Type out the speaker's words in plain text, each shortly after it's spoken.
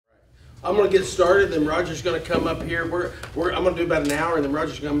I'm going to get started, then Roger's going to come up here. I'm going to do about an hour, and then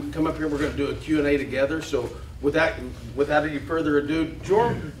Roger's going to come up here. We're going to do a Q&A together. So without any further ado,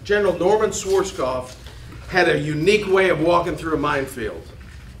 General Norman Schwarzkopf had a unique way of walking through a minefield.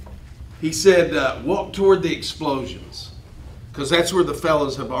 He said, walk toward the explosions, because that's where the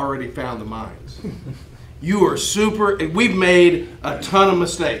fellas have already found the mines. You are super, we've made a ton of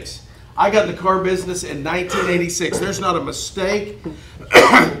mistakes. I got in the car business in 1986. There's not a mistake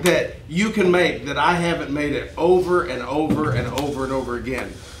that you can make that I haven't made it over and over and over and over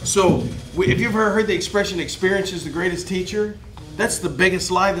again. So, if you've ever heard the expression, experience is the greatest teacher, that's the biggest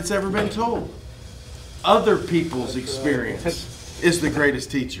lie that's ever been told. Other people's experience is the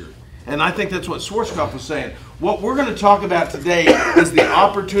greatest teacher. And I think that's what Schwarzkopf was saying. What we're going to talk about today is the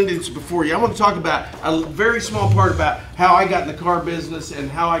opportunities before you. I want to talk about a very small part about how I got in the car business and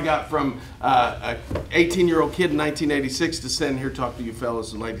how I got from an 18-year-old kid in 1986 to sitting here talking to you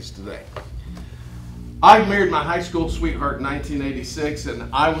fellas and ladies today. I married my high school sweetheart in 1986,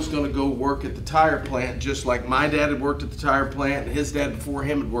 and I was going to go work at the tire plant just like my dad had worked at the tire plant, and his dad before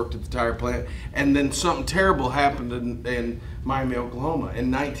him had worked at the tire plant. And then something terrible happened in Miami, Oklahoma. In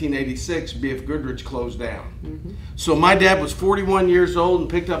 1986, B.F. Goodrich closed down. So my dad was 41 years old and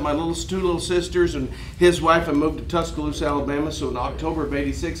picked up my two little sisters and his wife and moved to Tuscaloosa, Alabama. So in October of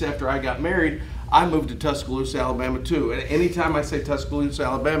 86, after I got married, I moved to Tuscaloosa, Alabama too. And anytime I say Tuscaloosa,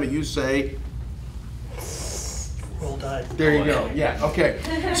 Alabama, you say... Roll Tide. There you go. Yeah, okay.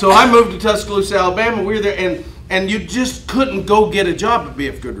 So I moved to Tuscaloosa, Alabama. We were there, and you just couldn't go get a job at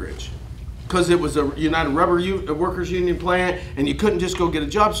B.F. Goodrich because it was a United Rubber Workers Union plant, and you couldn't just go get a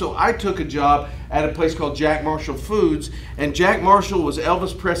job. So I took a job at a place called Jack Marshall Foods, and Jack Marshall was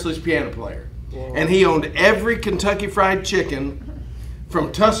Elvis Presley's piano player. Whoa. And he owned every Kentucky Fried Chicken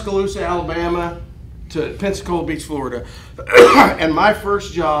from Tuscaloosa, Alabama to Pensacola Beach, Florida. And my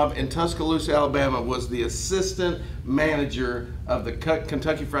first job in Tuscaloosa, Alabama was the assistant manager of the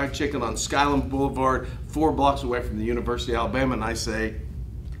Kentucky Fried Chicken on Skyland Boulevard, 4 blocks away from the University of Alabama. And I say,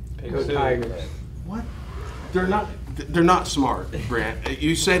 Go Tigers. What? They're not smart, Brant.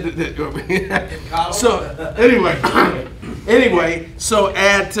 You said that. So anyway, so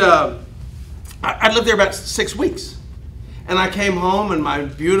I lived there about 6 weeks. And I came home, and my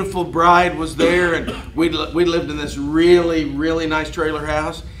beautiful bride was there, and we lived in this really, really nice trailer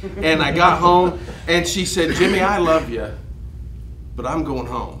house. And I got home, and she said, Jimmy, I love you, but I'm going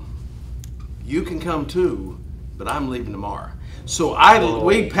home. You can come too, but I'm leaving tomorrow. So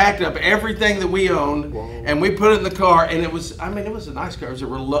we packed up everything that we owned, and we put it in the car, and it was a nice car. It was a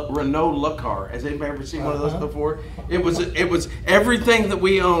Renault Le Car. Has anybody ever seen one of those before? It was everything that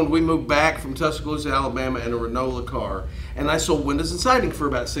we owned. We moved back from Tuscaloosa, Alabama in a Renault Le Car, and I sold windows and siding for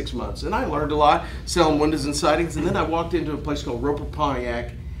about 6 months, and I learned a lot selling windows and sidings. And then I walked into a place called Roper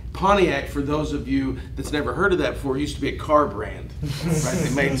Pontiac. Pontiac, for those of you that's never heard of that before, used to be a car brand. Right?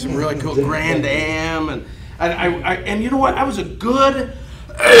 They made some really cool Grand Am and you know what? I was a good,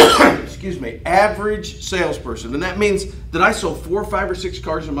 average salesperson. And that means that I sold 4, 5, or 6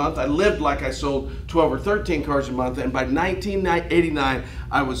 cars a month. I lived like I sold 12 or 13 cars a month. And by 1989,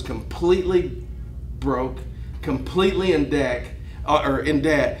 I was completely broke, completely in debt.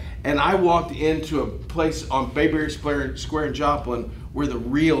 And I walked into a place on Bayberry Square in Joplin where the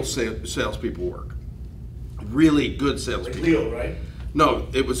real salespeople work. Really good salespeople. Like Leo, right? No,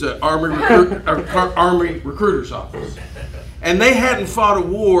 it was an Army recruiter's office. And they hadn't fought a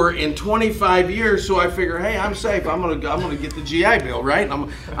war in 25 years, so I figure, hey, I'm safe. I'm gonna get the GI Bill, right?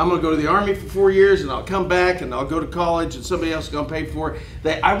 I'm gonna go to the Army for 4 years, and I'll come back, and I'll go to college, and somebody else is gonna pay for it.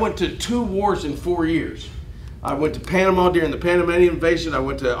 I went to 2 wars in 4 years. I went to Panama during the Panamanian invasion. I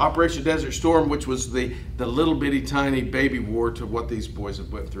went to Operation Desert Storm, which was the little bitty tiny baby war to what these boys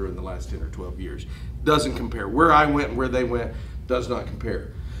have went through in the last 10 or 12 years. Doesn't compare. Where I went and where they went does not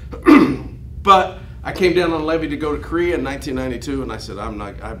compare. But I came down on a levy to go to Korea in 1992, and I said,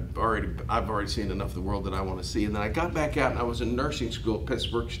 I've already seen enough of the world that I want to see. And then I got back out, and I was in nursing school at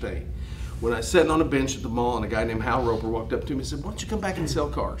Pittsburgh State. When I was sitting on a bench at the mall, and a guy named Hal Roper walked up to me and said, why don't you come back and sell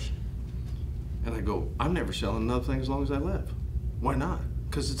cars? And I go, I'm never selling another thing as long as I live. Why not?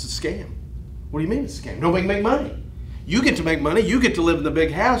 Because it's a scam. What do you mean it's a scam? Nobody can make money. You get to make money, you get to live in the big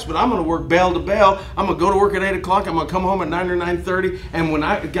house, but I'm going to work bell to bell. I'm going to go to work at 8 o'clock, I'm going to come home at 9 or 9:30,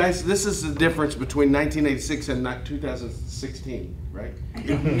 and guys, this is the difference between 1986 and 2016, right?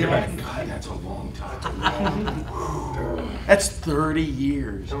 You're like, God, that's a long time. That's 30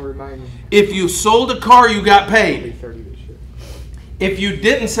 years. Don't remind me. If you sold a car, you got paid. 30 this year. If you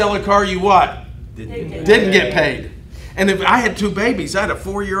didn't sell a car, you what? Didn't get paid. And if I had 2 babies, I had a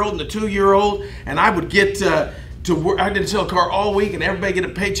 4-year-old and a 2-year-old, and I would get to work. I didn't sell a car all week and everybody get a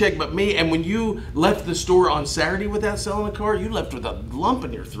paycheck but me. And when you left the store on Saturday without selling a car, you left with a lump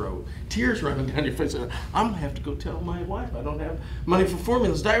in your throat, tears running down your face. I'm gonna have to go tell my wife I don't have money for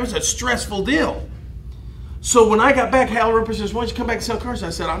formulas. It was a stressful deal. So when I got back, Hal Roper says, "Why don't you come back and sell cars?" I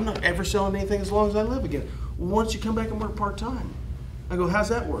said, "I'm not ever selling anything as long as I live again." "Well, why don't you come back and work part-time?" I go, "How's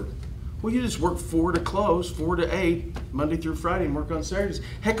that work?" "Well, you just work 4 to close, 4 to 8, Monday through Friday, and work on Saturdays.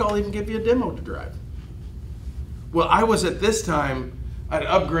 Heck, I'll even give you a demo to drive." Well, I was at this time, I'd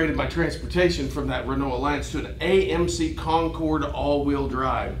upgraded my transportation from that Renault Alliance to an AMC Concorde all-wheel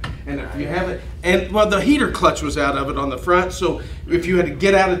drive. And if you have it, and well, the heater clutch was out of it on the front, so if you had to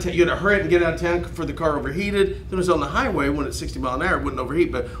get out of town, you had to hurry up and get out of town for the car overheated. Then it was on the highway when it's 60 mile an hour, it wouldn't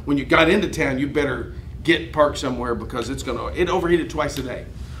overheat, but when you got into town, you better get parked somewhere because it overheated twice a day.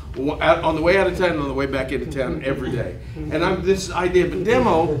 On the way out of town and on the way back into town every day. And this idea of a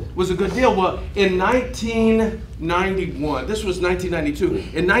demo was a good deal. Well, in 1991, this was 1992,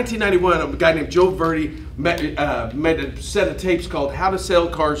 in 1991, a guy named Joe Verdi made a set of tapes called How to Sell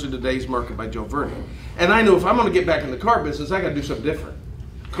Cars in Today's Market by Joe Verdi. And I knew if I'm going to get back in the car business, I got to do something different.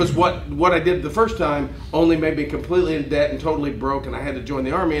 Because what I did the first time only made me completely in debt and totally broke, and I had to join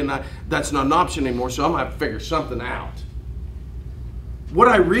the Army, and that's not an option anymore, so I'm going to have to figure something out. What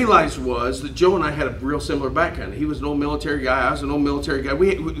I realized was that Joe and I had a real similar background. He was an old military guy, I was an old military guy.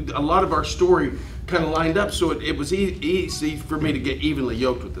 A lot of our story kind of lined up, so it was easy for me to get evenly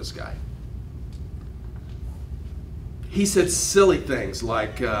yoked with this guy. He said silly things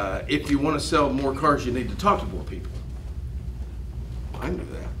like, if you want to sell more cars, you need to talk to more people. I knew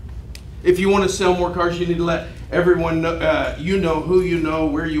that. If you want to sell more cars, you need to let everyone know, you know who you know,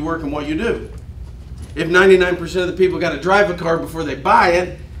 where you work, and what you do. If 99% of the people got to drive a car before they buy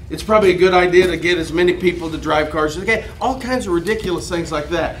it, it's probably a good idea to get as many people to drive cars as they can. All kinds of ridiculous things like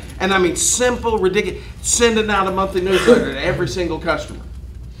that. And I mean simple, ridiculous, sending out a monthly newsletter to every single customer.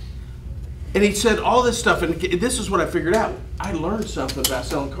 And he said all this stuff, and this is what I figured out. I learned something about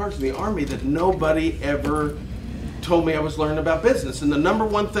selling cars in the Army that nobody ever told me I was learning about business. And the number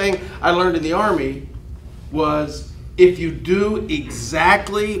one thing I learned in the Army was if you do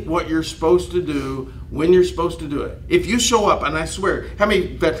exactly what you're supposed to do when you're supposed to do it. If you show up, and I swear, how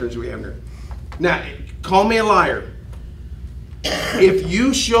many veterans do we have here? Now, call me a liar. If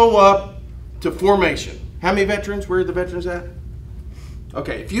you show up to formation, how many veterans? Where are the veterans at?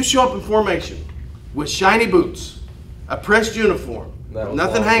 Okay, if you show up in formation with shiny boots, a pressed uniform,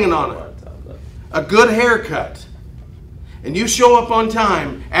 nothing hanging on it, a good haircut, and you show up on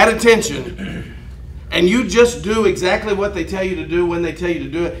time, at attention, and you just do exactly what they tell you to do when they tell you to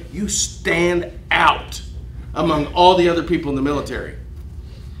do it, you stand out among all the other people in the military.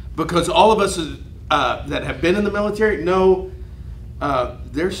 Because all of us that have been in the military know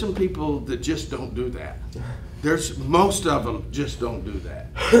there's some people that just don't do that. Most of them just don't do that.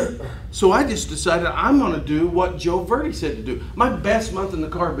 So I just decided I'm going to do what Joe Verdi said to do. My best month in the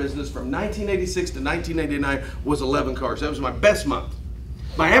car business from 1986 to 1989 was 11 cars. That was my best month.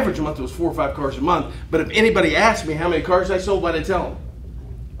 My average month was 4 or 5 cars a month. But if anybody asked me how many cars I sold, what did I tell them?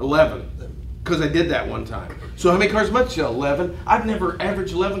 11. Because I did that one time. So how many cars a month did you sell? 11. I've never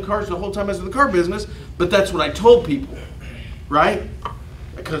averaged 11 cars the whole time I was in the car business, but that's what I told people, right?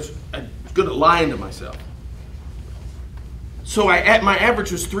 Because I'm good at lying to myself. So my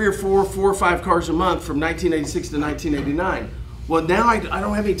average was 3 or 4 or 5 cars a month from 1986 to 1989. Well, now I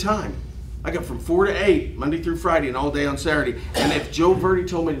don't have any time. I got from 4 to 8, Monday through Friday, and all day on Saturday. And if Joe Verdi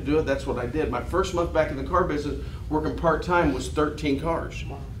told me to do it, that's what I did. My first month back in the car business, working part-time, was 13 cars.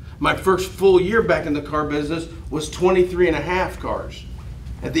 My first full year back in the car business was 23 and a half cars.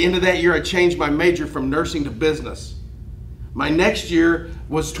 At the end of that year, I changed my major from nursing to business. My next year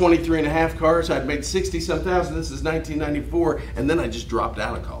was 23 and a half cars. I'd made 60-some thousand. This is 1994, and then I just dropped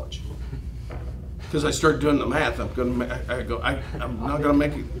out of college. Because I started doing the math. I'm not going to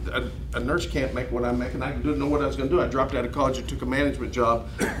make it. A nurse can't make what I'm making. I didn't know what I was going to do. I dropped out of college and took a management job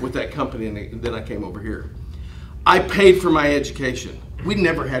with that company, and then I came over here. I paid for my education. We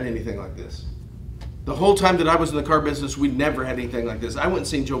never had anything like this. The whole time that I was in the car business, we never had anything like this. I went and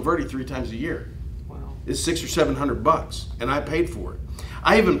seen Joe Verdi 3 times a year. Wow. It's $600 or $700, and I paid for it.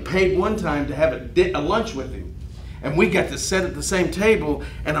 I even paid one time to have a lunch with him. And we got to sit at the same table,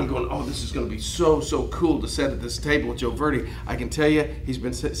 and I'm going, oh, this is going to be so cool to sit at this table with Joe Verdi. I can tell you, he's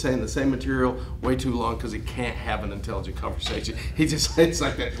been saying the same material way too long because he can't have an intelligent conversation. He just, it's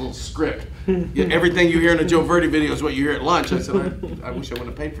like that little script. Everything you hear in a Joe Verdi video is what you hear at lunch. I said, I wish I would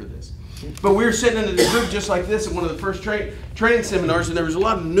have paid for this. But we were sitting in a group just like this at one of the first training seminars, and there was a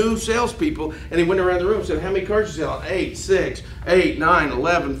lot of new salespeople, and he went around the room and said, how many cards you sell? 8, 6, 8, 9,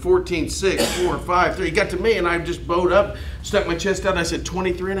 11, 14, 6, 4, 5, 3. He got to me, and I just bowed up, stuck my chest out, and I said,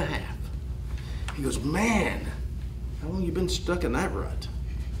 23 and a half. He goes, man, how long you been stuck in that rut?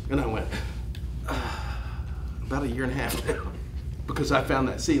 And I went, about a year and a half now, because I found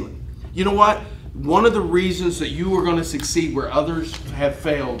that ceiling. You know what? One of the reasons that you are going to succeed where others have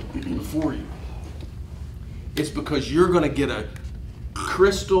failed before you is because you're going to get a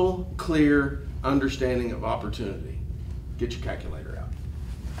crystal clear understanding of opportunity. Get your calculator out.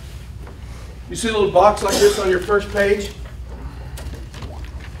 You see a little box like this on your first page?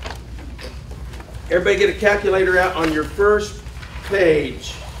 Everybody get a calculator out on your first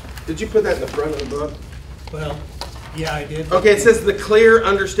page. Did you put that in the front of the book? Well, yeah, I did. Okay, it says the clear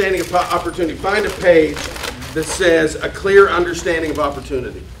understanding of opportunity. Find a page that says a clear understanding of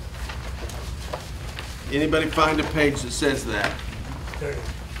opportunity. Anybody find a page that says that? There it is.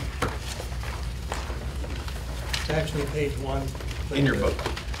 It's actually page 1. In your book.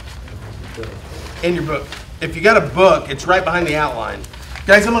 In your book. If you got a book, it's right behind the outline.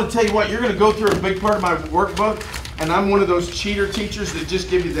 Guys, I'm going to tell you what, you're going to go through a big part of my workbook, and I'm one of those cheater teachers that just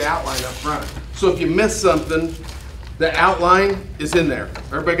give you the outline up front. So if you miss something, the outline is in there.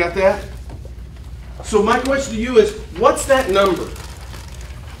 Everybody got that? So my question to you is, what's that number?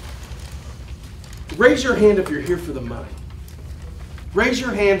 Raise your hand if you're here for the money. Raise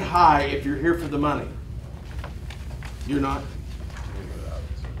your hand high if you're here for the money. You're not?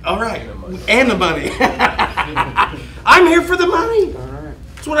 All right. And the money. I'm here for the money.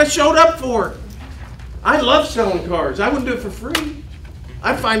 That's what I showed up for. I love selling cars. I wouldn't do it for free.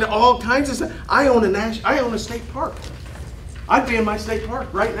 I find all kinds of stuff. I own a state park. I'd be in my state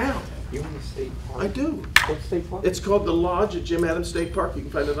park right now. You own a state park? I do. What state park? It's called the Lodge at Jim Adams State Park. You can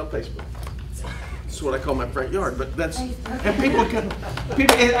find it on Facebook. That's what I call my front yard. But that's, and people on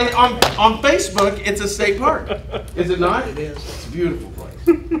Facebook, it's a state park. Is it not? It is. It's a beautiful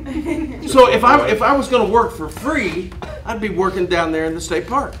place. So if I was going to work for free, I'd be working down there in the state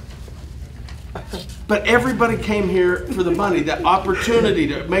park. But everybody came here for the money, the opportunity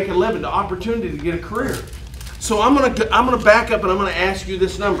to make a living, the opportunity to get a career. So I'm gonna back up and I'm gonna ask you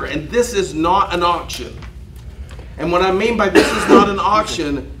this number, and this is not an auction. And what I mean by this is not an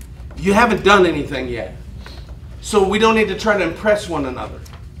auction, you haven't done anything yet. So we don't need to try to impress one another.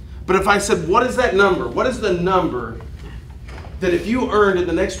 But if I said, what is that number? What is the number that if you earned in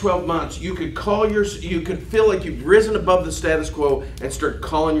the next 12 months, you could feel like you've risen above the status quo and start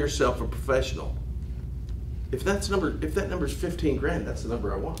calling yourself a professional? If that number is 15 grand, that's the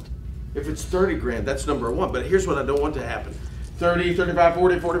number I want. If it's 30 grand, that's the number I want. But here's what I don't want to happen. 30, 35,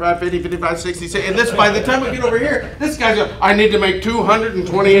 40, 45, 50, 55, 60, and this, by the time we get over here, this guy's going, I need to make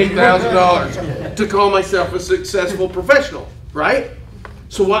 $228,000 to call myself a successful professional, right?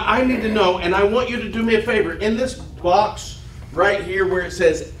 So what I need to know, and I want you to do me a favor, in this box right here where it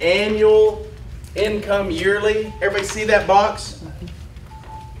says annual income yearly, everybody see that box?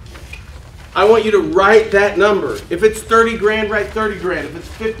 I want you to write that number. If it's 30 grand, write 30 grand. If it's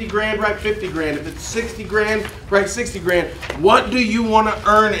 50 grand, write 50 grand. If it's 60 grand, write 60 grand. What do you want to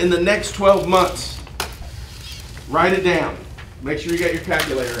earn in the next 12 months? Write it down. Make sure you got your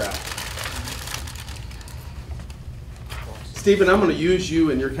calculator out. Stephen, I'm going to use you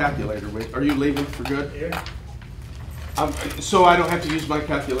in your calculator. Are you leaving for good? Yeah. So I don't have to use my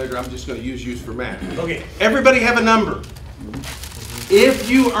calculator. I'm just going to use yours for math. Okay. Everybody have a number. If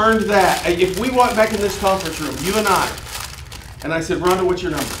you earned that, if we walked back in this conference room, you and I said, Rhonda, what's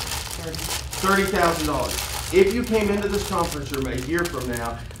your number? $30,000. If you came into this conference room a year from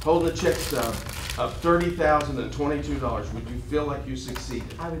now holding a check stub of $30,022, would you feel like you succeeded?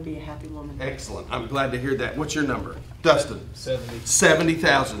 I would be a happy woman. Excellent. I'm glad to hear that. What's your number? Dustin? 70.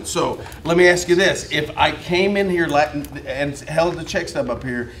 70,000. So let me ask you this. If I came in here and held the check stub up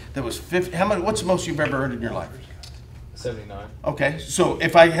here that was 50, what's the most you've ever earned in your life? 79. Okay, so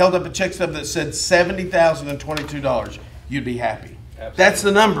if I held up a check stub that said $70,022, you'd be happy. Absolutely. That's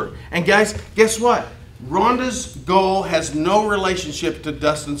the number. And guys, guess what? Rhonda's goal has no relationship to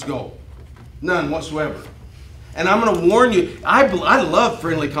Dustin's goal. None whatsoever. And I'm going to warn you, I love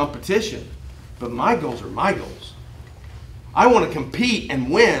friendly competition, but my goals are my goals. I want to compete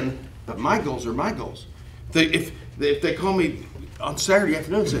and win, but my goals are my goals. If they call me on Saturday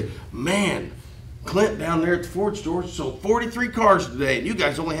afternoon and say, man, Clint down there at the Ford store sold 43 cars today, and you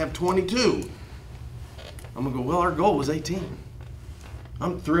guys only have 22. I'm gonna go, well, our goal was 18.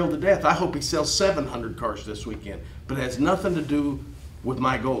 I'm thrilled to death. I hope he sells 700 cars this weekend, but it has nothing to do with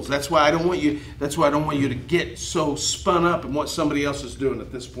my goals. That's why I don't want you to get so spun up in what somebody else is doing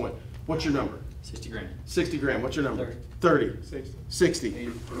at this point. What's your number? 60 grand. 60 grand. What's your number? 30.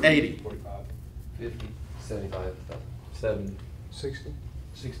 60. 80. 45. 50. 75. 70. 60.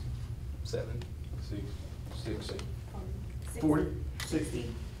 60. 7. 60. 40.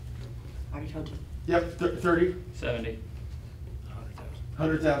 60. I already told you. Yep. 30. 70.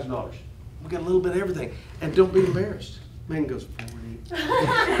 $100,000. We got a little bit of everything. And don't be embarrassed. Man goes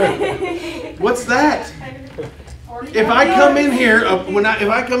 40. What's that? If I come in here, if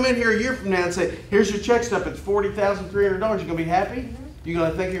I come in here a year from now and say, here's your check stub, it's $40,300, you're gonna be happy? You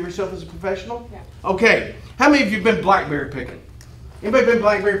gonna think of yourself as a professional? Yeah. Okay. How many of you have been blackberry picking? Anybody been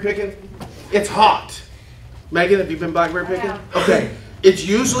blackberry picking? It's hot. Megan, have you been blackberry picking? Yeah. Okay. It's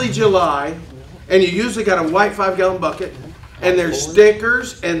usually July, and you usually got a white 5-gallon bucket, and there's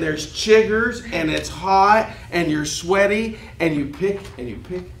stickers, and there's chiggers, and it's hot, and you're sweaty, and you pick, and you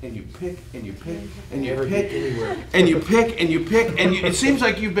pick, and you pick, and you pick, and you pick, and you pick, and you pick, and it seems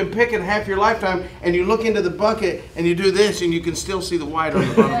like you've been picking half your lifetime, and you look into the bucket, and you do this, and you can still see the white on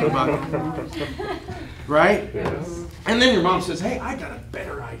the bottom of the bucket. Right? Yes. And then your mom says, hey, I got a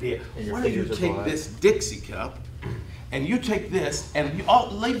better idea. And your Why don't you fingers are take black. this Dixie cup, and you take this, and you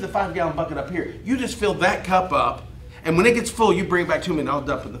leave the 5-gallon bucket up here. You just fill that cup up, and when it gets full, you bring it back to me, and I'll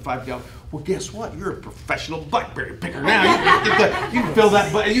dump it in the 5-gallon. Well, guess what? You're a professional blackberry picker now. You can fill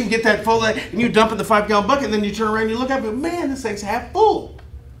that bucket, you can get that full, and you dump in the 5-gallon bucket, and then you turn around and you look up and go, man, this thing's half full.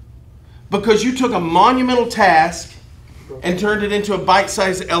 Because you took a monumental task and turned it into a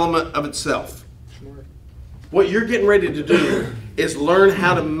bite-sized element of itself. What you're getting ready to do is learn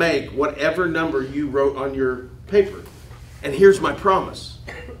how to make whatever number you wrote on your paper. And here's my promise.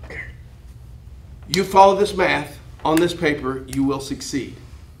 You follow this math on this paper, you will succeed.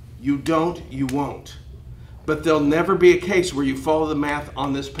 You don't, you won't. But there'll never be a case where you follow the math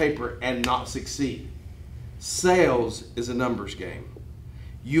on this paper and not succeed. Sales is a numbers game.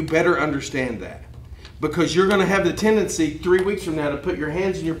 You better understand that. Because you're going to have the tendency 3 weeks from now to put your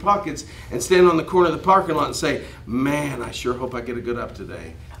hands in your pockets and stand on the corner of the parking lot and say, man, I sure hope I get a good up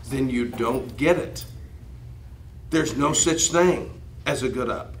today. Then you don't get it. There's no such thing as a good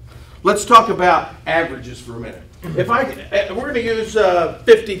up. Let's talk about averages for a minute. If we're going to use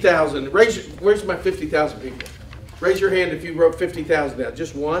 50,000. Where's my 50,000 people? Raise your hand if you wrote 50,000 down.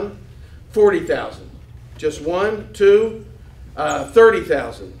 Just one? 40,000. Just one? Two?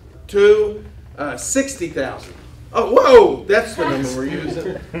 30,000. Two? 60,000. Oh, whoa! That's the number we're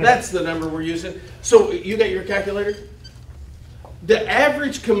using. That's the number we're using. So you got your calculator? The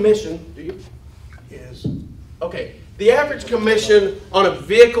average commission, do you? Yes. Okay. The average commission on a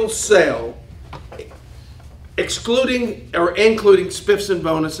vehicle sale, excluding or including spiffs and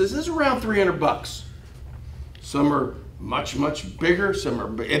bonuses, is around $300. Some are much, much bigger. Some are,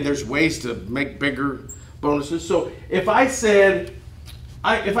 and there's ways to make bigger bonuses. So if I said,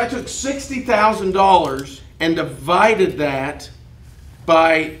 if I took $60,000 and divided that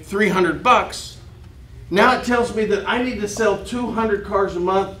by $300, now it tells me that I need to sell 200 cars a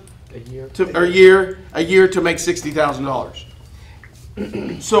month a year to make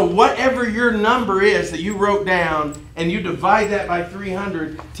 $60,000. So whatever your number is that you wrote down and you divide that by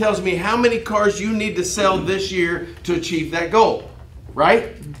 300 tells me how many cars you need to sell this year to achieve that goal,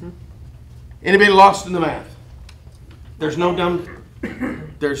 right? Mm-hmm. Anybody lost in the math? There's no dumb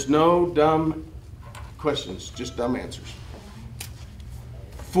questions, just dumb answers.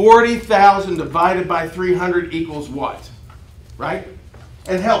 40,000 divided by 300 equals what? Right?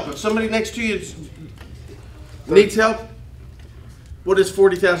 And help. If somebody next to you needs help, what is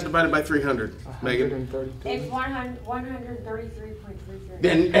 40,000 divided by 300, Megan? It's 133.33.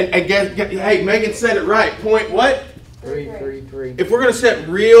 And guess, hey, Megan said it right. Point what? 333. If we're going to set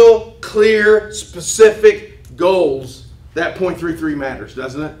real, clear, specific goals, that 0.33 matters,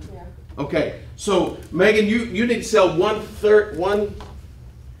 doesn't it? Yeah. Okay. So, Megan, you need to sell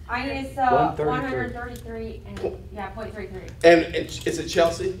I need to sell 133. 133 and 0.33. And is it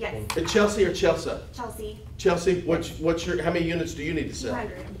Chelsea? Yes. It's Chelsea or Chelsea? Chelsea. Chelsea, what's your? How many units do you need to sell?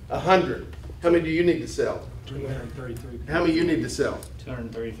 200. 100. How many do you need to sell? 333. How many you need to sell?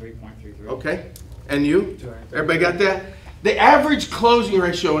 233.33. Okay. And you? Everybody got that? The average closing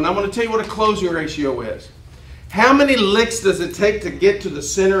ratio, and I'm going to tell you what a closing ratio is. How many licks does it take to get to the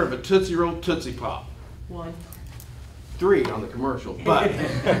center of a Tootsie Roll Tootsie Pop? 1. 3 on the commercial, but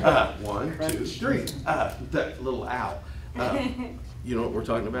 1, 2, 3. That little owl. You know what we're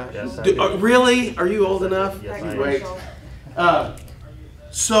talking about? Yes, I do. Really? Are you old enough? Yes, I am. Wait.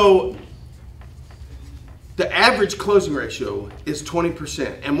 So the average closing ratio is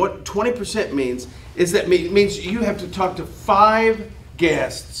 20%. And what 20% means is that means you have to talk to 5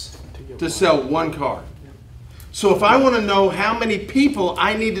 guests to sell 1 car. So if I want to know how many people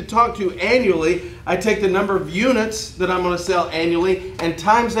I need to talk to annually, I take the number of units that I'm going to sell annually and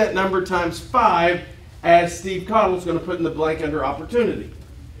times that number times 5, as Steve Cottle is going to put in the blank under opportunity.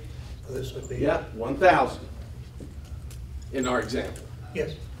 So this would be. Yeah, 1,000 in our example.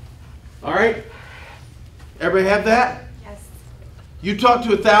 Yes. All right? Everybody have that? Yes. You talk to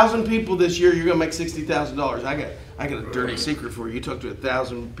 1,000 people this year, you're going to make $60,000. I got a dirty secret for you. You talk to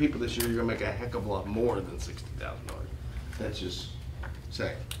 1,000 people this year, you're going to make a heck of a lot more than $60,000. That's just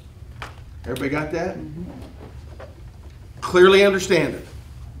saying. Everybody got that? Clearly understand it.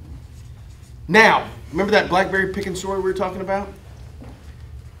 Now, remember that blackberry picking story we were talking about?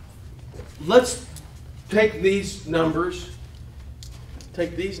 Let's take these numbers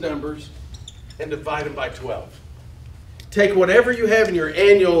and divide them by 12. Take whatever you have in your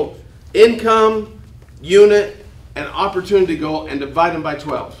annual income, unit, and opportunity goal and divide them by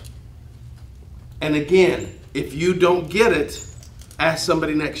 12. And again, if you don't get it, ask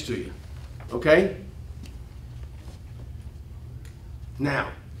somebody next to you. Okay?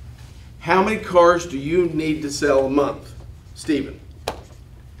 Now, how many cars do you need to sell a month? Stephen,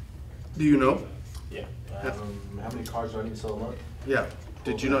 do you know? Yeah. How many cars do I need to sell a month? Yeah.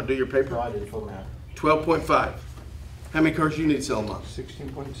 Did you not do your paper? No, I did 12.5. 12.5. How many cars do you need to sell a month?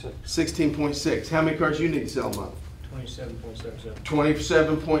 16.6. 16.6. How many cars do you need to sell a month? 27.77.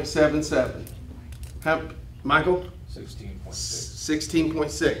 27.77. How, Michael? 16.6.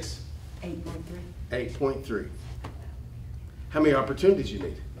 16.6. 8.3. 8.3. How many opportunities you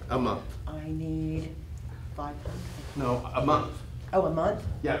need a month? I need 500. No, a month. Oh, a month?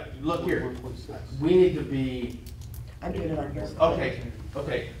 Yeah, look here. We need to be, I'm doing it on here. okay,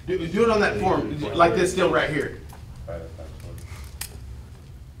 okay. Do it on that form, like this still right here.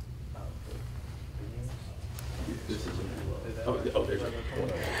 Oh, okay.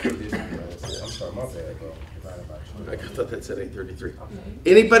 I'm sorry, my bad, bro. I thought that said 833.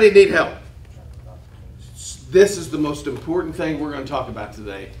 Anybody need help? This is the most important thing we're going to talk about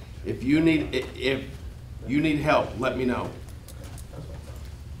today. If you need help, let me know.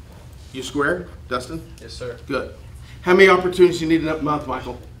 You square, Dustin? Yes, sir. Good. How many opportunities you need in a month,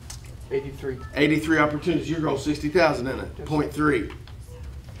 Michael? 83. 83 opportunities. Your goal 60,000, isn't it? 0.3.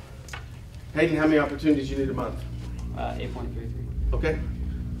 Hayden, how many opportunities you need a month? 8.33. Okay.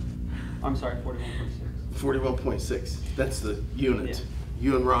 I'm sorry, 41.6. 41.6. That's the unit. Yeah.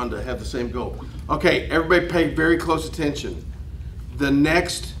 You and Rhonda have the same goal. Okay, everybody pay very close attention.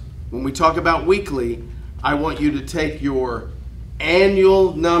 When we talk about weekly, I want you to take your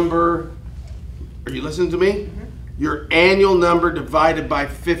annual number. Are you listening to me? Mm-hmm. Your annual number divided by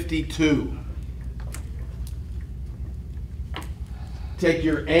 52. Take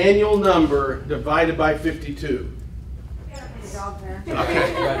your annual number divided by 52.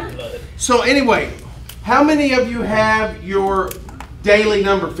 Okay. So anyway, how many of you have your daily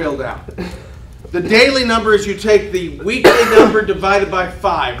number filled out? The daily number is you take the weekly number divided by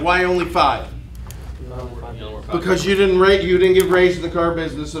 5. Why only 5? Because you didn't get raised in the car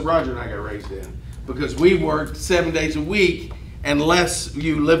business that Roger and I got raised in. Because we worked 7 days a week unless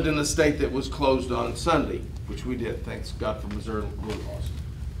you lived in a state that was closed on Sunday, which we did, thanks God for Missouri laws.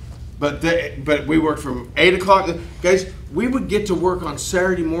 But we worked from 8 o'clock. Guys, we would get to work on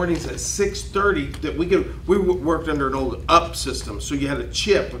Saturday mornings at 6:30. We worked under an old UP system. So you had a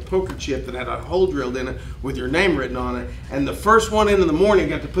poker chip that had a hole drilled in it with your name written on it. And the first one in the morning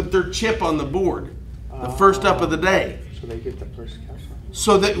got to put their chip on the board. The first up of the day. So they get the first cash.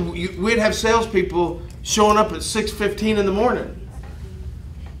 So that we'd have salespeople showing up at 6:15 in the morning.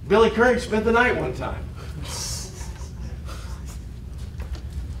 Billy Curry spent the night one time.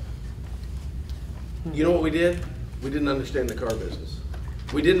 You know what we did? We didn't understand the car business.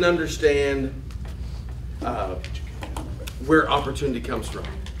 We didn't understand where opportunity comes from.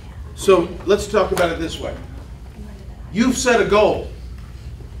 So let's talk about it this way. You've set a goal,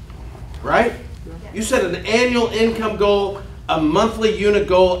 right? You set an annual income goal, a monthly unit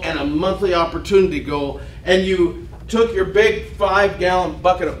goal, and a monthly opportunity goal, and you took your big 5-gallon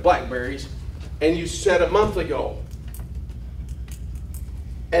bucket of blackberries and you set a monthly goal.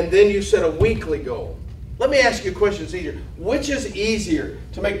 And then you set a weekly goal. Let me ask you a question that's easier. Which is easier,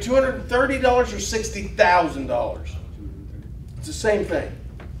 to make $230 or $60,000? It's the same thing,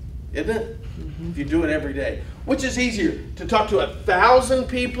 isn't it? If you do it every day. Which is easier, to talk to 1,000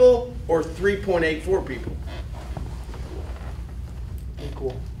 people or 3.84 people?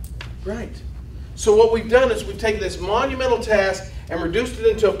 Right. So what we've done is we've taken this monumental task and reduced it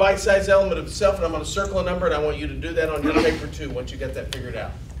into a bite-sized element of itself, and I'm going to circle a number, and I want you to do that on your paper too once you get that figured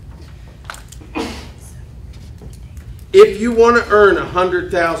out. If you want to earn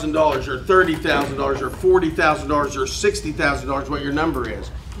 $100,000 or $30,000 or $40,000 or $60,000, what your number is,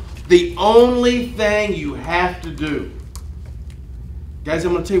 the only thing you have to do, guys,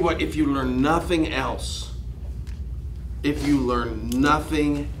 I'm going to tell you what, if you learn nothing else,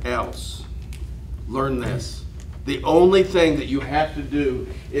 learn this. The only thing that you have to do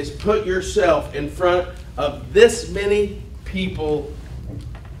is put yourself in front of this many people,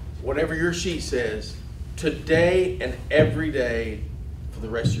 whatever your sheet says, today and every day for the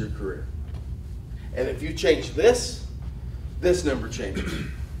rest of your career. And if you change this, this number changes.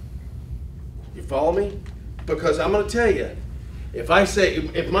 You follow me? Because I'm going to tell you,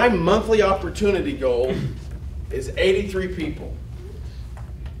 if my monthly opportunity goal is 83 people,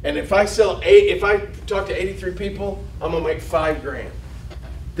 and if I talk to 83 people, I'm going to make $5,000.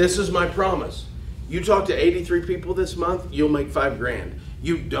 This is my promise. You talk to 83 people this month, you'll make $5,000.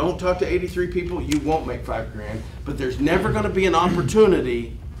 You don't talk to 83 people, you won't make $5,000. But there's never going to be an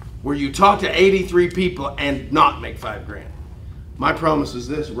opportunity where you talk to 83 people and not make $5,000. My promise is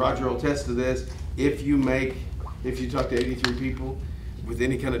this, Roger will attest to this, if you talk to 83 people with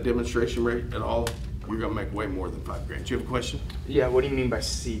any kind of demonstration rate at all, you're going to make way more than $5,000. Do you have a question? Yeah, what do you mean by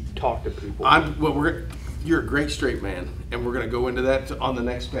talk to people? You're a great straight man, and we're going to go into that on the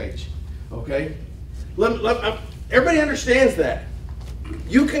next page. Okay? Everybody understands that.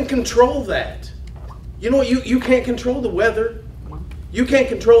 You can control that. You know what? You can't control the weather. You can't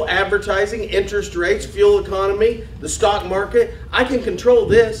control advertising, interest rates, fuel economy, the stock market. I can control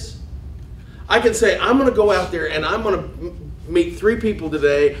this. I can say, I'm going to go out there and I'm going to meet 3 people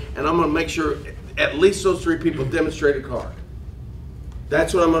today, and I'm going to make sure at least those 3 people demonstrate a car.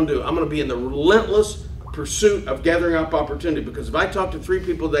 That's what I'm going to do. I'm going to be in the relentless pursuit of gathering up opportunity, because if I talk to 3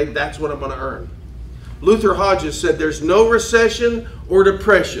 people today, that's what I'm going to earn. Luther Hodges said there's no recession or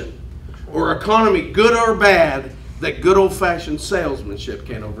depression or economy, good or bad, that good old-fashioned salesmanship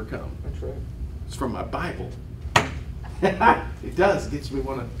can't overcome. That's right. It's from my Bible. It does. It gets me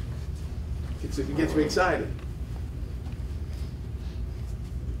excited.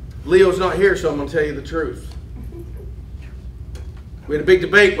 Leo's not here, so I'm going to tell you the truth. We had a big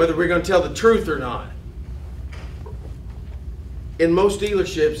debate whether we're going to tell the truth or not. In most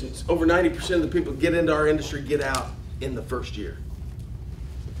dealerships, over 90% of the people get into our industry get out in the first year.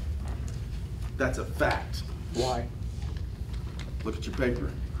 That's a fact. Why? Look at your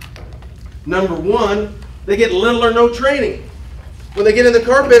paper. Number 1, they get little or no training. When they get in the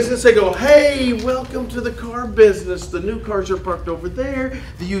car business, they go, hey, welcome to the car business. The new cars are parked over there.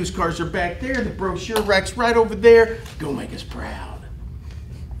 The used cars are back there. The brochure rack's right over there. Go make us proud.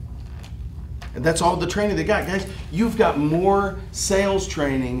 And that's all the training they got. Guys, you've got more sales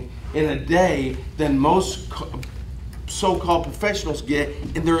training in a day than most so-called professionals get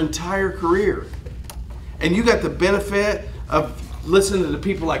in their entire career. And you got the benefit of listening to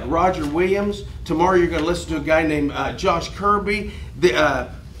people like Roger Williams. Tomorrow you're going to listen to a guy named Josh Kirby. You're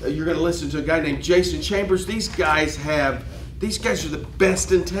going to listen to a guy named Jason Chambers. These guys are the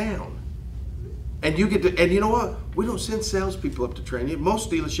best in town. And you know what? We don't send salespeople up to train you. Most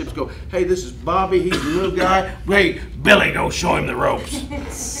dealerships go, hey, this is Bobby, he's the new guy. Hey, Billy, go show him the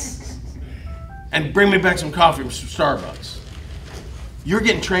ropes. And bring me back some coffee from Starbucks. You're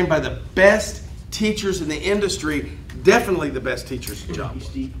getting trained by the best teachers in the industry, definitely the best teachers in jobs.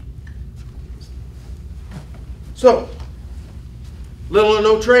 So, little or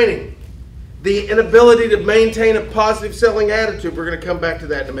no training. The inability to maintain a positive selling attitude, we're going to come back to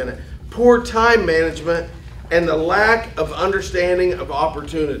that in a minute. Poor time management, and the lack of understanding of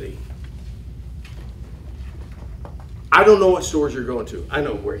opportunity. I don't know what stores you're going to. I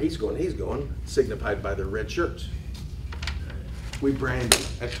know where he's going. He's going, signified by their red shirts. We branded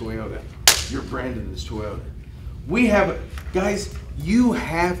at Toyota. You're branded as Toyota. Guys, you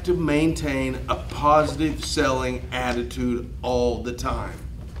have to maintain a positive selling attitude all the time.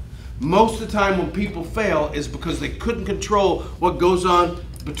 Most of the time when people fail is because they couldn't control what goes on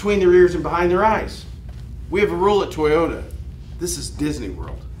between their ears and behind their eyes. We have a rule at Toyota. This is Disney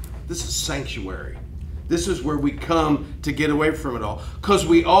World. This is sanctuary. This is where we come to get away from it all. Because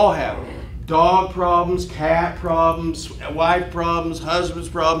we all have dog problems, cat problems, wife problems, husband's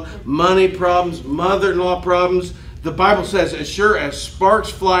problems, money problems, mother-in-law problems. The Bible says, as sure as sparks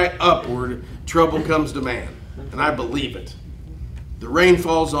fly upward, trouble comes to man. And I believe it. The rain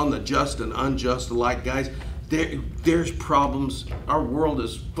falls on the just and unjust alike, guys. There's problems. Our world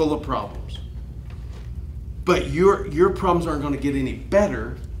is full of problems. But your problems aren't going to get any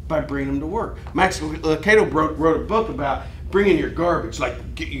better by bringing them to work. Max Lucado wrote a book about bringing your garbage, like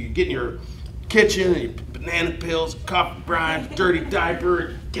you get in your kitchen and you banana peels, coffee brine, dirty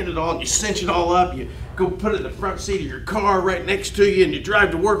diaper, get it all, and you cinch it all up, you go put it in the front seat of your car right next to you, and you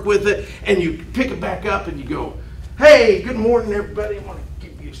drive to work with it, and you pick it back up and you go, hey, good morning everybody, I want to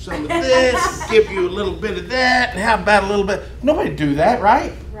give you some of this, give you a little bit of that, and how about a little bit? Nobody do that,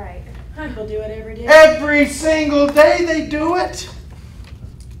 right? Right. People do it every day. Every single day they do it.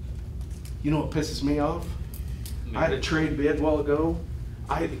 You know what pisses me off? I had a trade bid a while ago.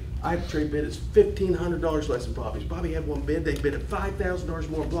 I had a trade bid. It's $1,500 less than Bobby's. Bobby had one bid. They bid at $5,000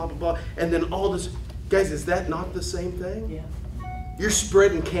 more, blah, blah, blah. And then all this. Guys, is that not the same thing? Yeah. You're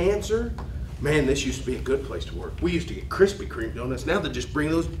spreading cancer? Man, this used to be a good place to work. We used to get Krispy Kreme donuts. Now they just bring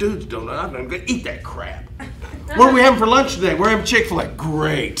those dudes donuts. I'm going to eat that crap. What are we having for lunch today? We're having Chick-fil-A.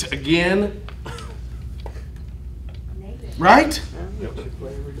 Great. Again? Right?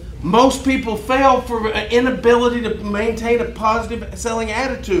 Most people fail for an inability to maintain a positive selling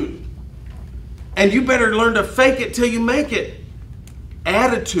attitude. And you better learn to fake it till you make it.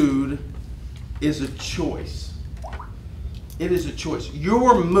 Attitude is a choice. It is a choice.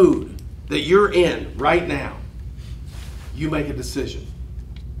 Your mood that you're in right now, you make a decision.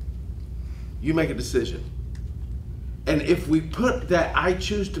 You make a decision. And if we put that I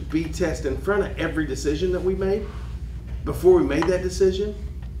choose to be test in front of every decision that we made, before we made that decision,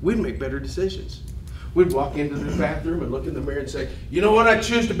 we'd make better decisions. We'd walk into the bathroom and look in the mirror and say, you know what, I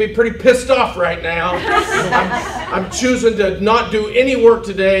choose to be pretty pissed off right now. I'm choosing to not do any work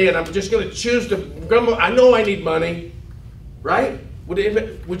today, and I'm just going to choose to grumble. I know I need money, right? Would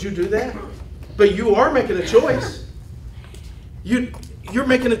you do that? But you are making a choice. You're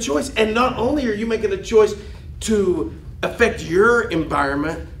making a choice, and not only are you making a choice to affect your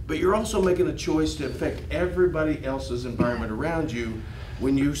environment, but you're also making a choice to affect everybody else's environment around you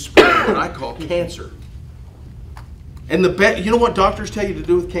when you spread what I call cancer. And you know what doctors tell you to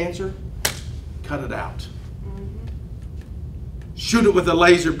do with cancer? Cut it out. Shoot it with a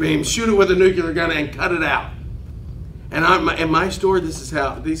laser beam, shoot it with a nuclear gun, and cut it out. And in my store, this is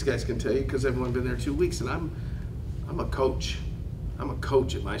how these guys can tell you, because I've only been there 2 weeks, and I'm a coach. I'm a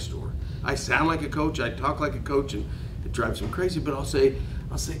coach at my store. I sound like a coach, I talk like a coach, and it drives them crazy, but I'll say,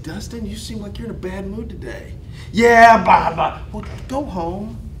 Dustin, you seem like you're in a bad mood today. Yeah, blah. Well, go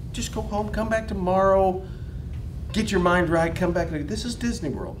home. Just go home, come back tomorrow, get your mind right, come back. This is Disney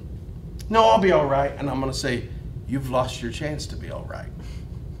World. No, I'll be all right. And I'm going to say, you've lost your chance to be all right.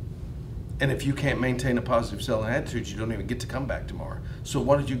 And if you can't maintain a positive selling attitude, you don't even get to come back tomorrow. So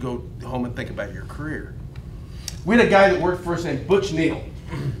why don't you go home and think about your career? We had a guy that worked for us named Butch Neal.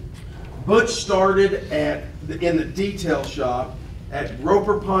 Butch started in the detail shop at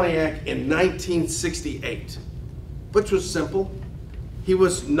Roper Pontiac in 1968. Butch was simple. He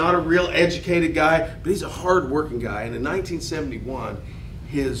was not a real educated guy, but he's a hard-working guy. And in 1971,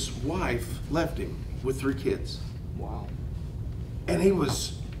 his wife left him with 3 kids. Wow. And he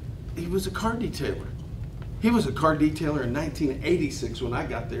was a car detailer. He was a car detailer in 1986 when I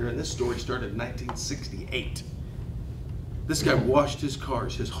got there, and this story started in 1968. This guy washed his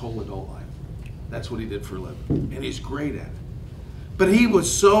cars his whole adult life. That's what he did for a living, and he's great at it. But he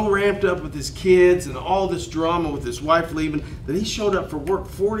was so ramped up with his kids and all this drama with his wife leaving that he showed up for work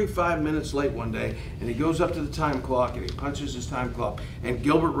 45 minutes late one day, and he goes up to the time clock and he punches his time clock, and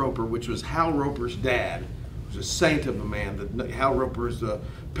Gilbert Roper, which was Hal Roper's dad, was a saint of a man. Hal Roper is the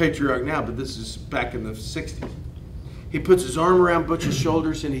patriarch now, but this is back in the 60s. He puts his arm around Butch's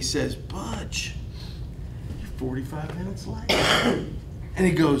shoulders and he says, Butch, you're 45 minutes late. And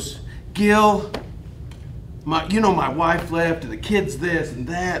he goes, Gil, my wife left and the kids this and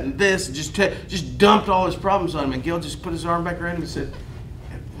that and this, and just dumped all his problems on him. And Gil just put his arm back around him and said,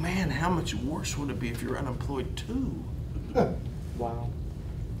 man, how much worse would it be if you're unemployed too? Wow.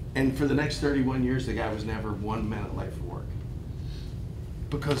 And for the next 31 years, the guy was never 1 minute late for work.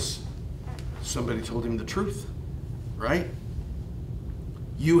 Because somebody told him the truth, right?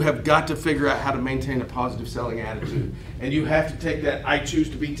 You have got to figure out how to maintain a positive selling attitude. And you have to take that I choose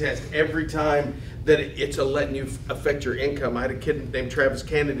to be test every time that it's letting you affect your income. I had a kid named Travis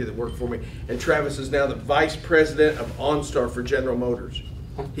Kennedy that worked for me, and Travis is now the vice president of OnStar for General Motors.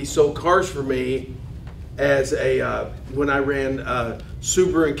 He sold cars for me as when I ran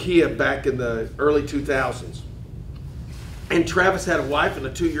Subaru and Kia back in the early 2000s. And Travis had a wife and a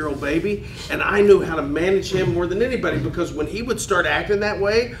 2-year-old baby, and I knew how to manage him more than anybody, because when he would start acting that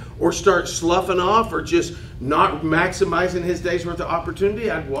way or start sloughing off or just not maximizing his day's worth of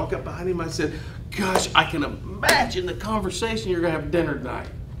opportunity, I'd walk up behind him. I said, gosh, I can imagine the conversation you're going to have at dinner tonight.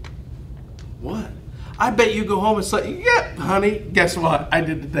 What? I bet you go home and say, yep, honey, guess what? I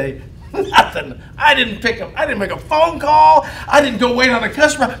did today. Nothing. I didn't pick up. I didn't make a phone call. I didn't go wait on a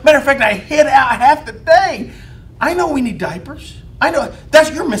customer. Matter of fact, I hid out half the day. I know we need diapers. I know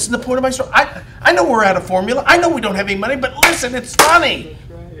you're missing the point of my story. I know we're out of formula. I know we don't have any money, but listen, it's funny.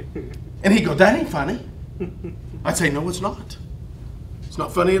 And he'd go, that ain't funny. I'd say, no, it's not. It's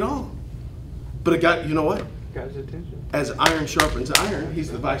not funny at all. But it got, you know what? Got his attention. As iron sharpens iron,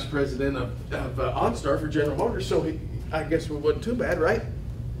 he's the vice president of OnStar for General Motors, so I guess it wasn't too bad, right?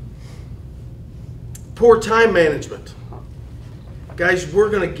 Poor time management. Guys, we're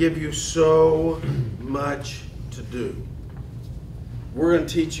going to give you so much to do. We're going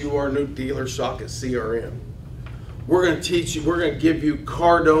to teach you our new dealer socket CRM. We're going to teach you, we're going to give you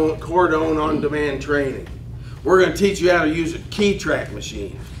Cardone on-demand training. We're going to teach you how to use a key track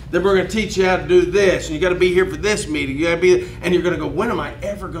machine. Then we're going to teach you how to do this, and you got to be here for this meeting. You got to be, and you're going to go, when am I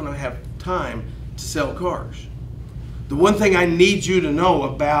ever going to have time to sell cars? The one thing I need you to know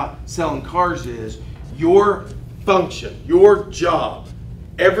about selling cars is your function, your job,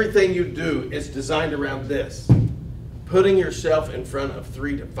 everything you do is designed around this. Putting yourself in front of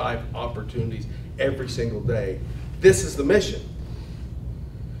 3 to 5 opportunities every single day. This is the mission.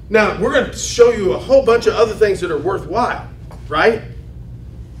 Now, we're going to show you a whole bunch of other things that are worthwhile, right?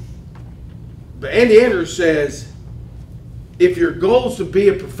 But Andy Andrews says, if your goal is to be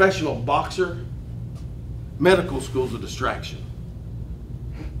a professional boxer, medical school's a distraction.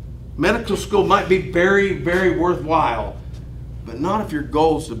 Medical school might be very, very worthwhile, but not if your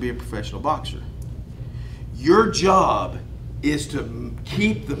goal is to be a professional boxer. Your job is to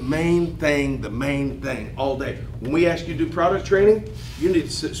keep the main thing all day. When we ask you to do product training, you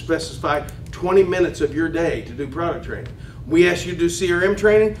need to specify 20 minutes of your day to do product training. We ask you to do CRM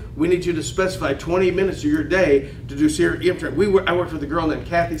training, we need you to specify 20 minutes of your day to do CRM training. I worked with a girl named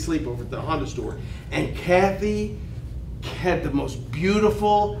Kathy Sleep over at the Honda store, and Kathy had the most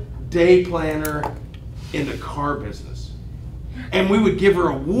beautiful day planner in the car business. And we would give her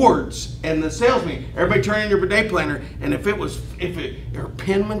awards and the sales meeting. Everybody turn in your day planner, and if her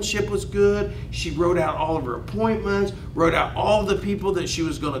penmanship was good, she wrote out all of her appointments, wrote out all the people that she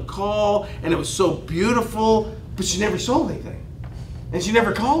was going to call, and it was so beautiful, but she never sold anything. And she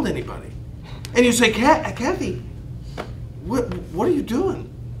never called anybody. And you say, Kathy, what are you doing?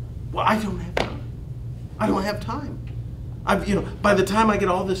 Well, I don't have time. I don't have time. By the time I get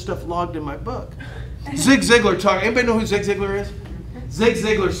all this stuff logged in my book. Zig Ziglar anybody know who Zig Ziglar is? Zig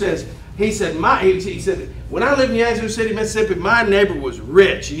Ziglar says, he said, when I lived in Yazoo City, Mississippi, my neighbor was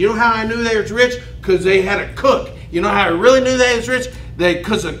rich. And you know how I knew they was rich? Because they had a cook. You know how I really knew they was rich?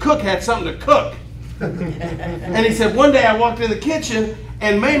 Because the cook had something to cook. And he said, one day I walked in the kitchen,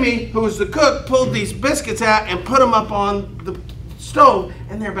 and Mamie, who was the cook, pulled these biscuits out and put them up on the stove,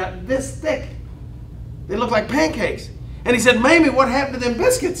 and they're about this thick. They look like pancakes. And he said, Mamie, what happened to them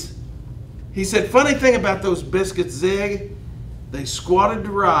biscuits? He said, funny thing about those biscuits, Zig, they squatted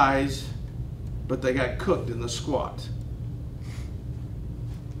to rise, but they got cooked in the squat.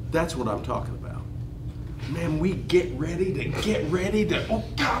 That's what I'm talking about. Man, we get ready to, oh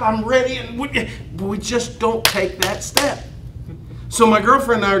God, I'm ready, and we just don't take that step. So my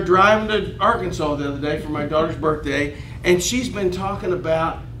girlfriend and I are driving to Arkansas the other day for my daughter's birthday, and she's been talking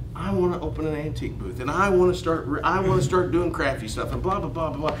about, I want to open an antique booth, and I want to start doing crafty stuff, and blah, blah, blah,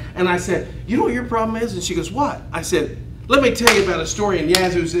 blah, blah. And I said, you know what your problem is? And she goes, what? I said, let me tell you about a story in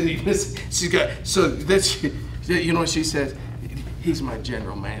Yazoo City. She's got, so that's, you know what she says? He's my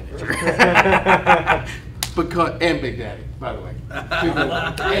general manager. And Big Daddy, by the way.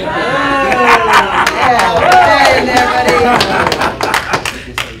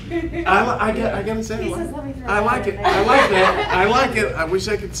 I gotta say, I like it. I like that. I like it. I wish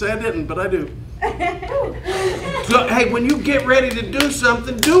I could say I didn't, but I do. So, hey, when you get ready to do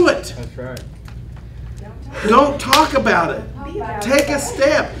something, do it. That's right. Don't talk about it. Take a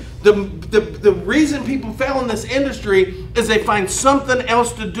step. The reason people fail in this industry is they find something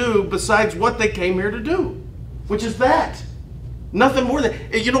else to do besides what they came here to do, which is that. Nothing more than,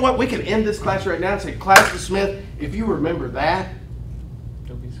 you know what, we can end this class right now and say, class dismissed. If you remember that,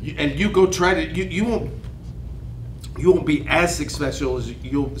 and you go try to, you won't be as successful as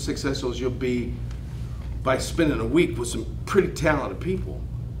you'll be by spending a week with some pretty talented people.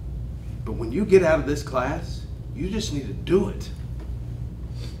 But when you get out of this class, you just need to do it.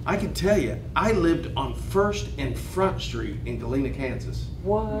 I can tell you, I lived on 1st and Front Street in Galena, Kansas.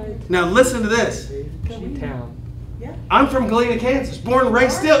 What? Now listen to this. Town. Yeah. I'm from Galena, Kansas. Born and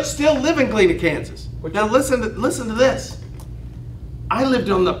raised, still live in Galena, Kansas. Now listen to this. I lived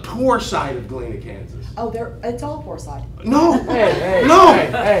on the poor side of Galena, Kansas. Oh, it's all poor side. No, Hey, no.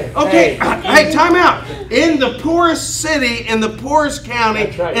 hey, Okay, hey, time out. In the poorest city, in the poorest county,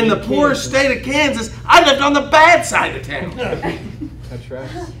 That's right, in the in poorest Kansas. state of Kansas, I lived on the bad side of town. That's right.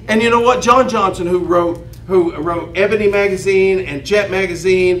 And you know what? John Johnson, who wrote Ebony magazine and Jet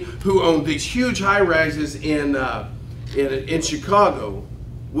magazine, who owned these huge high-rises in Chicago,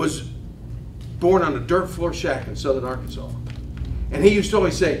 was born on a dirt floor shack in southern Arkansas. And he used to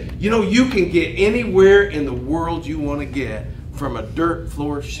always say, you know, you can get anywhere in the world you want to get from a dirt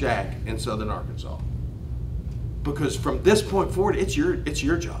floor shack in southern Arkansas. Because from this point forward, it's your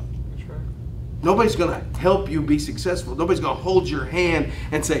job. That's right. Nobody's going to help you be successful. Nobody's going to hold your hand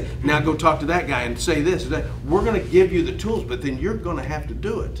and say, now go talk to that guy and say this or that. We're going to give you the tools, but then you're going to have to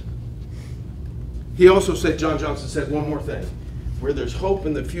do it. He also said, John Johnson said one more thing. Where there's hope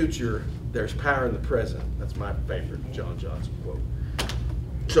in the future, there's power in the present. That's my favorite John Johnson quote.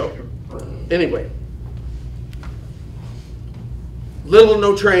 So, anyway, little or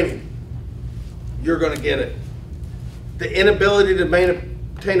no training, you're going to get it. The inability to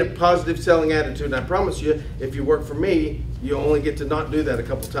maintain a positive selling attitude, and I promise you, if you work for me, you only get to not do that a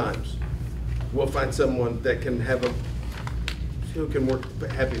couple times. We'll find someone that can who can work the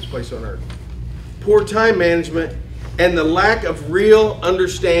happiest place on earth. Poor time management and the lack of real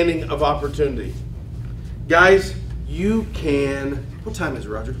understanding of opportunity. Guys, you can, what time is it,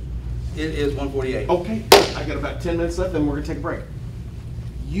 Roger? It is 1:48. Okay, I got about 10 minutes left, then we're gonna take a break.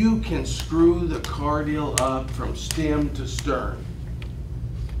 You can screw the car deal up from stem to stern.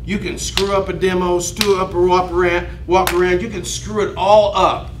 You can screw up a demo, stew up or walk around. You can screw it all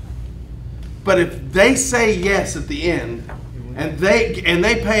up. But if they say yes at the end, and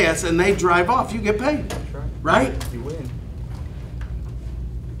they pay us and they drive off, you get paid. That's right. Right? You win.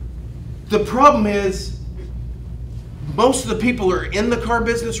 The problem is, most of the people who are in the car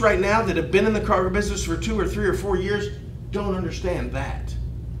business right now that have been in the car business for 2 or 3 or 4 years don't understand that.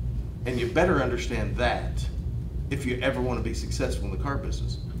 And you better understand that if you ever want to be successful in the car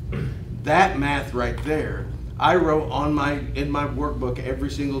business. That math right there, I wrote in my workbook every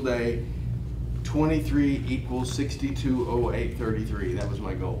single day, 23 equals 620833. That was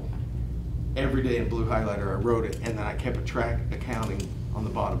my goal. Every day in blue highlighter I wrote it, and then I kept a track accounting on the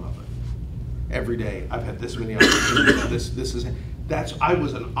bottom of it. Every day I've had this many opportunities. I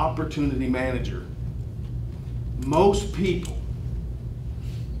was an opportunity manager. Most people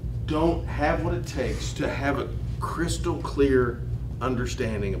don't have what it takes to have a crystal clear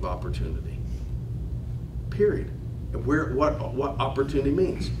understanding of opportunity. Period. And what opportunity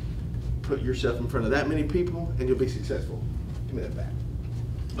means. Put yourself in front of that many people and you'll be successful. Give me that bat.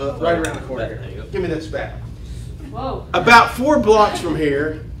 Right around the corner here. Give me this bat. Whoa. About 4 blocks from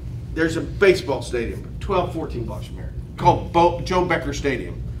here, there's a baseball stadium, 12, 14 blocks from here, called Joe Becker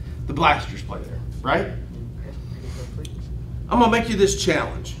Stadium. The Blasters play there, right? I'm gonna make you this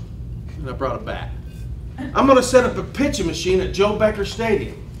challenge. And I brought a bat. I'm gonna set up a pitching machine at Joe Becker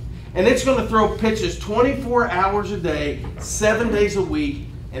Stadium. And it's gonna throw pitches 24 hours a day, 7 days a week,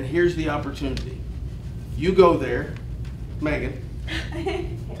 and here's the opportunity. You go there, Megan,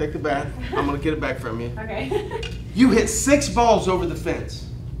 take the bat. I'm gonna get it back from you. Okay. You hit 6 balls over the fence.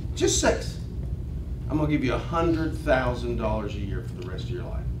 Just 6. I'm gonna give you $100,000 a year for the rest of your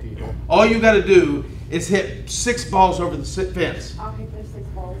life. All you gotta do is hit 6 balls over the fence. I'll pick those 6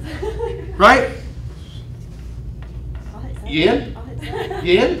 balls. Right? I'll hit 7. You in? I'll hit 7.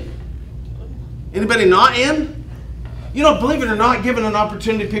 You in? Anybody not in? You know, believe it or not, given an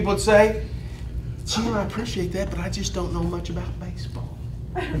opportunity, people would say, gee, I appreciate that, but I just don't know much about baseball.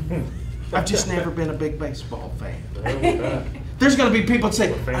 I've just never been a big baseball fan. There's going to be people that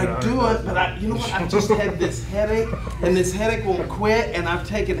say, I do it, but you know what? I've just had this headache, and this headache won't quit, and I've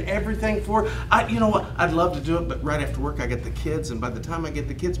taken everything for it. You know what? I'd love to do it, but right after work, I get the kids, and by the time I get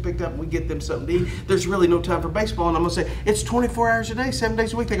the kids picked up and we get them something to eat, there's really no time for baseball. And I'm going to say, it's 24 hours a day, 7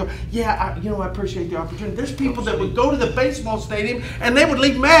 days a week. They go, yeah, I appreciate the opportunity. There's people that would go to the baseball stadium, and they would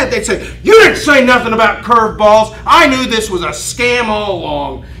leave mad. They'd say, you didn't say nothing about curveballs. I knew this was a scam all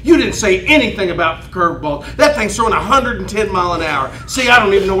along. You didn't say anything about curveballs. That thing's throwing 110 miles an hour. See, I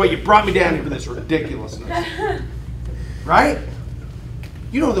don't even know why you brought me down here for this ridiculousness. Right?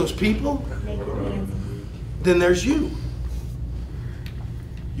 You know those people? Then there's you.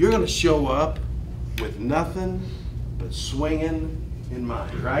 You're going to show up with nothing but swinging in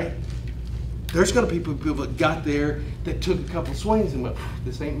mind, right? There's going to be people that got there that took a couple swings and went,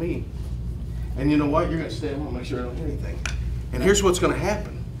 this ain't me. And you know what? You're going to stand and make sure I don't hit anything. And here's what's going to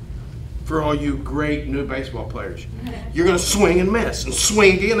happen. for all you great new baseball players. You're going to swing and miss, and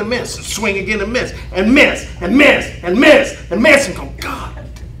swing again and miss, and swing again and miss, and miss, and miss, and miss, and miss, and go, God damn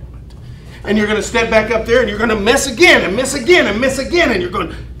it. And you're going to step back up there, and you're going to miss again, and miss again, and miss again, and you're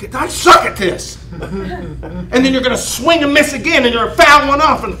going, I suck at this. And then you're going to swing and miss again, and you're going to foul one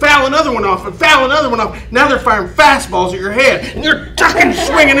off, and foul another one off, and foul another one off. Now they're firing fastballs at your head, and you're ducking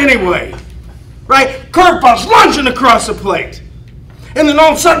swinging anyway. Right? Curveballs lunging across the plate. And then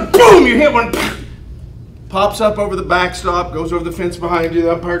all of a sudden, boom, you hit one. Pops up over the backstop, goes over the fence behind you.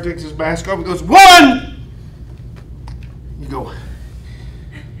 The umpire takes his mask off and goes, 1! You go,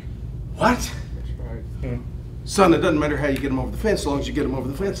 what? That's right. Son, it doesn't matter how you get them over the fence, as long as you get them over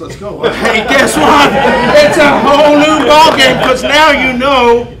the fence, let's go. Well, hey, guess what? It's a whole new ball game because now you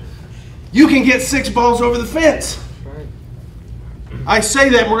know you can get 6 balls over the fence. That's right. I say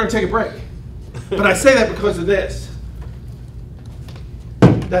that, and we're going to take a break. But I say that because of this.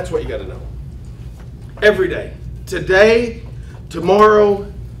 That's what you got to know. Every day. Today,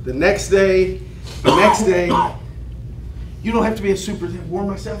 tomorrow, the next day, the next day. You don't have to be a super, wore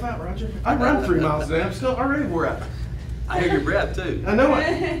myself out, Roger. I run 3 miles a day. I'm still already wore out. I hear your breath too. I know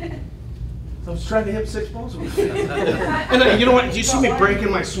it. I was trying to hit 6 balls with it. And you know what? Did you see me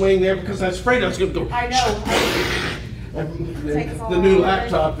breaking my swing there? Because I was afraid I was going to go. I know. The new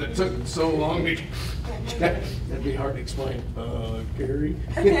laptop that took so long. That'd be hard to explain. Gary.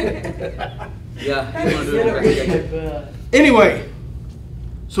 Yeah. You wanna do it? Anyway,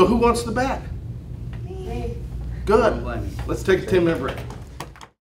 so who wants the bat? Me. Good. Don't blame me. Let's take a 10-minute break.